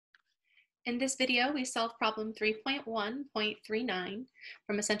In this video, we solve problem 3.1.39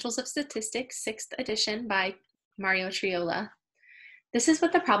 from Essentials of Statistics, 6th edition by Mario Triola. This is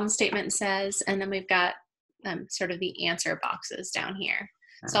what the problem statement says, and then we've got sort of the answer boxes down here.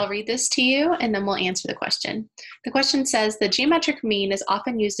 So I'll read this to you, and then we'll answer the question. The question says, the geometric mean is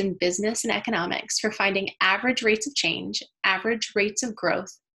often used in business and economics for finding average rates of change, average rates of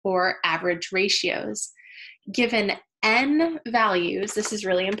growth, or average ratios. Given n values, this is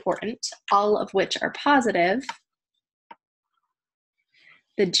really important, all of which are positive,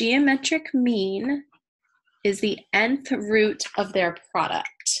 the geometric mean is the nth root of their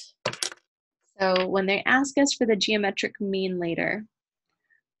product. So when they ask us for the geometric mean later,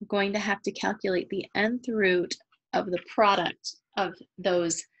 we're going to have to calculate the nth root of the product of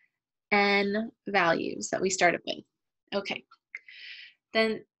those n values that we started with. Okay,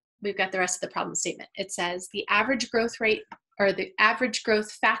 then we've got the rest of the problem statement. It says the average growth rate, or the average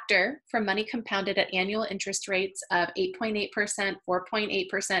growth factor for money compounded at annual interest rates of 8.8%,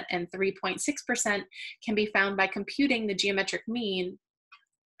 4.8%, and 3.6% can be found by computing the geometric mean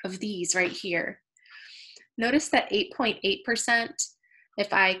of these right here. Notice that 8.8%,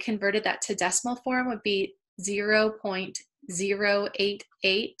 if I converted that to decimal form, would be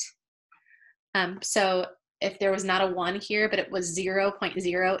 0.088. So if there was not a 1 here, but it was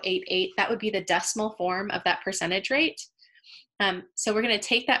 0.088, that would be the decimal form of that percentage rate. So we're going to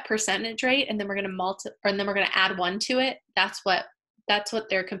take that percentage rate, and then we're going to add 1 to it. That's what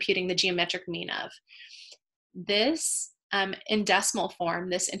they're computing the geometric mean of. This in decimal form,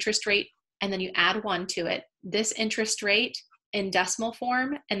 this interest rate, and then you add 1 to it. This interest rate in decimal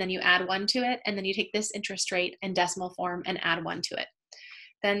form, and then you add 1 to it, and then you take this interest rate in decimal form and add 1 to it.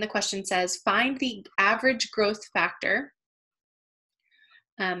 Then the question says, find the average growth factor,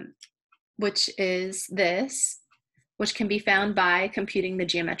 which is this, which can be found by computing the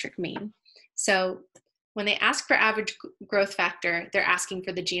geometric mean. So when they ask for average growth factor, they're asking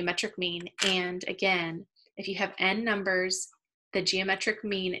for the geometric mean. And again, if you have n numbers, the geometric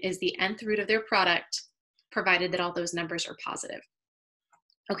mean is the nth root of their product, provided that all those numbers are positive.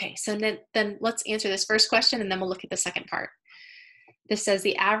 Okay, so then let's answer this first question, and then we'll look at the second part. This says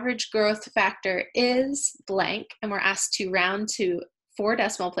the average growth factor is blank, and we're asked to round to 4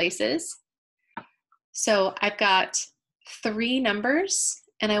 decimal places. So I've got 3 numbers,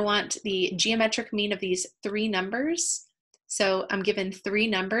 and I want the geometric mean of these 3 numbers. So I'm given 3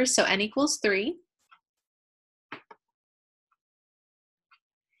 numbers, so n equals 3.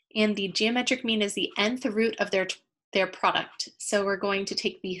 And the geometric mean is the nth root of their product. So we're going to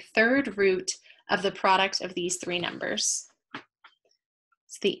take the 3rd root of the product of these 3 numbers.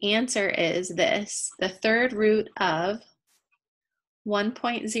 So the answer is this, the 3rd root of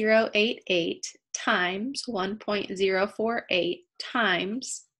 1.088 times 1.048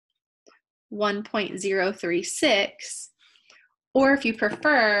 times 1.036, or if you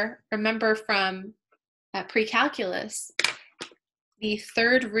prefer, remember from pre-calculus, the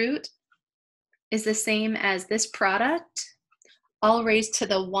 3rd root is the same as this product, all raised to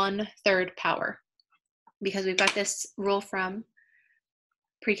the 1/3 power, because we've got this rule from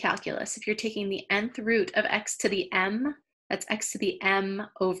pre-calculus. If you're taking the nth root of x to the m, that's x to the m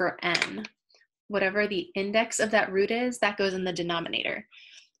over n. Whatever the index of that root is, that goes in the denominator.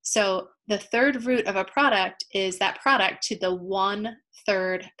 So the 3rd root of a product is that product to the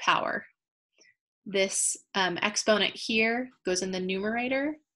 1/3 power. This exponent here goes in the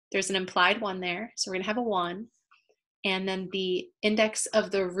numerator. There's an implied 1 there, so we're going to have a 1. And then the index of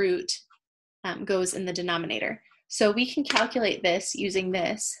the root goes in the denominator. So we can calculate this using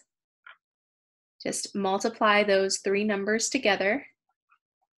this. Just multiply those 3 numbers together,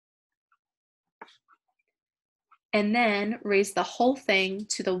 and then raise the whole thing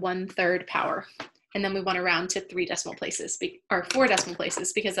to the 1/3 power. And then we want to round to 3 decimal places, or 4 decimal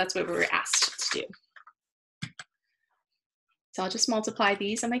places, because that's what we were asked to do. So I'll just multiply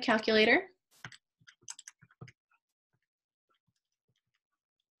these on my calculator.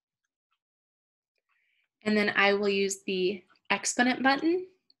 And then I will use the exponent button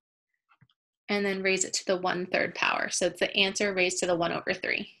and then raise it to the 1/3 power. So it's the answer raised to the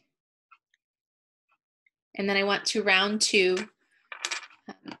 1/3. And then I want to round to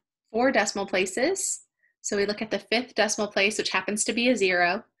 4 decimal places. So we look at the 5th decimal place, which happens to be a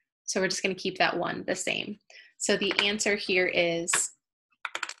 0. So we're just going to keep that 1 the same. So the answer here is,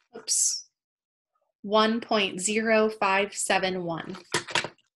 1.0571.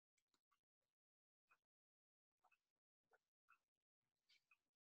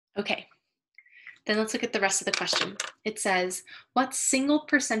 Okay, then let's look at the rest of the question. It says, what single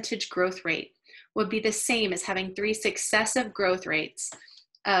percentage growth rate would be the same as having 3 successive growth rates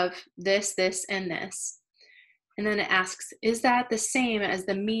of this, this, and this. And then it asks, is that the same as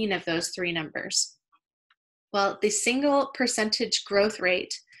the mean of those three numbers? Well, the single percentage growth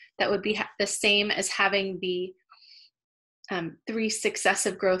rate that would be the same as having the three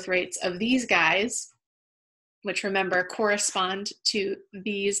successive growth rates of these guys, which remember correspond to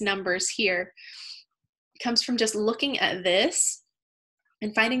these numbers here, comes from just looking at this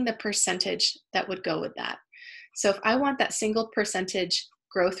and finding the percentage that would go with that. So if I want that single percentage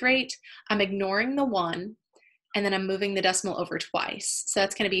growth rate, I'm ignoring the 1, and then I'm moving the decimal over twice. So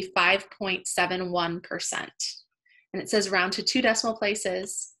that's going to be 5.71%. And it says round to 2 decimal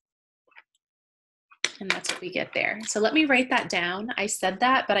places. And that's what we get there. So let me write that down. I said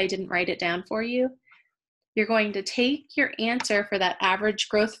that, but I didn't write it down for you. You're going to take your answer for that average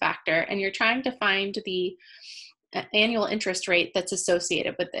growth factor, and you're trying to find the annual interest rate that's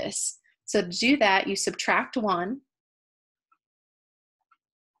associated with this. So to do that, you subtract 1,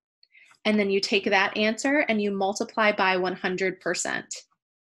 and then you take that answer and you multiply by 100%.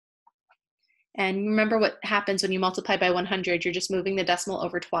 And remember what happens when you multiply by 100, you're just moving the decimal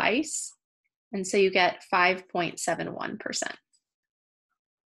over twice. And so you get 5.71%.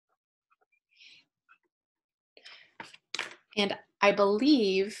 And I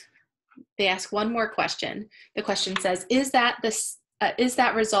believe they ask one more question. The question says, is that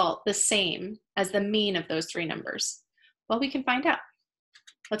result the same as the mean of those three numbers? Well, we can find out.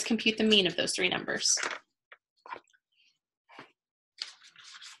 Let's compute the mean of those three numbers.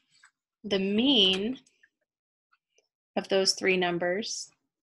 The mean of those three numbers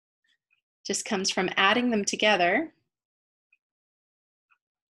just comes from adding them together.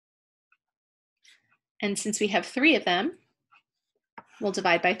 And since we have 3 of them, we'll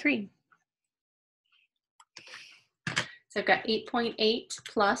divide by 3. So I've got 8.8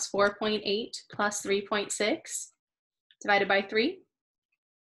 plus 4.8 plus 3.6 divided by 3.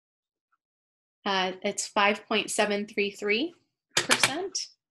 It's 5.733%.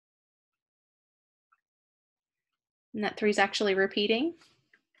 And that 3 is actually repeating.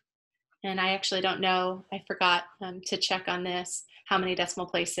 And I actually don't know, I forgot to check on this, how many decimal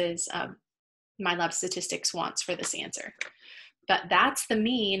places my lab statistics wants for this answer. But that's the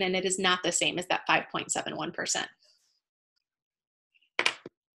mean, and it is not the same as that 5.71%.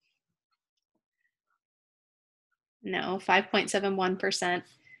 No, 5.71%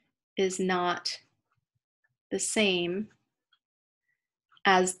 is not the same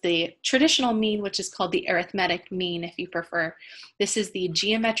as the traditional mean, which is called the arithmetic mean, if you prefer. This is the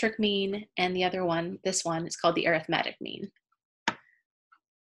geometric mean, and the other one, this one, is called the arithmetic mean.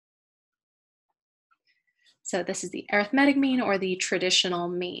 So this is the arithmetic mean or the traditional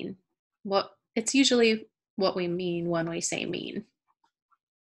mean. It's usually what we mean when we say mean,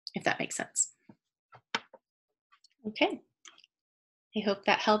 if that makes sense. Okay, I hope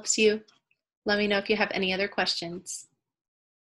that helps you. Let me know if you have any other questions.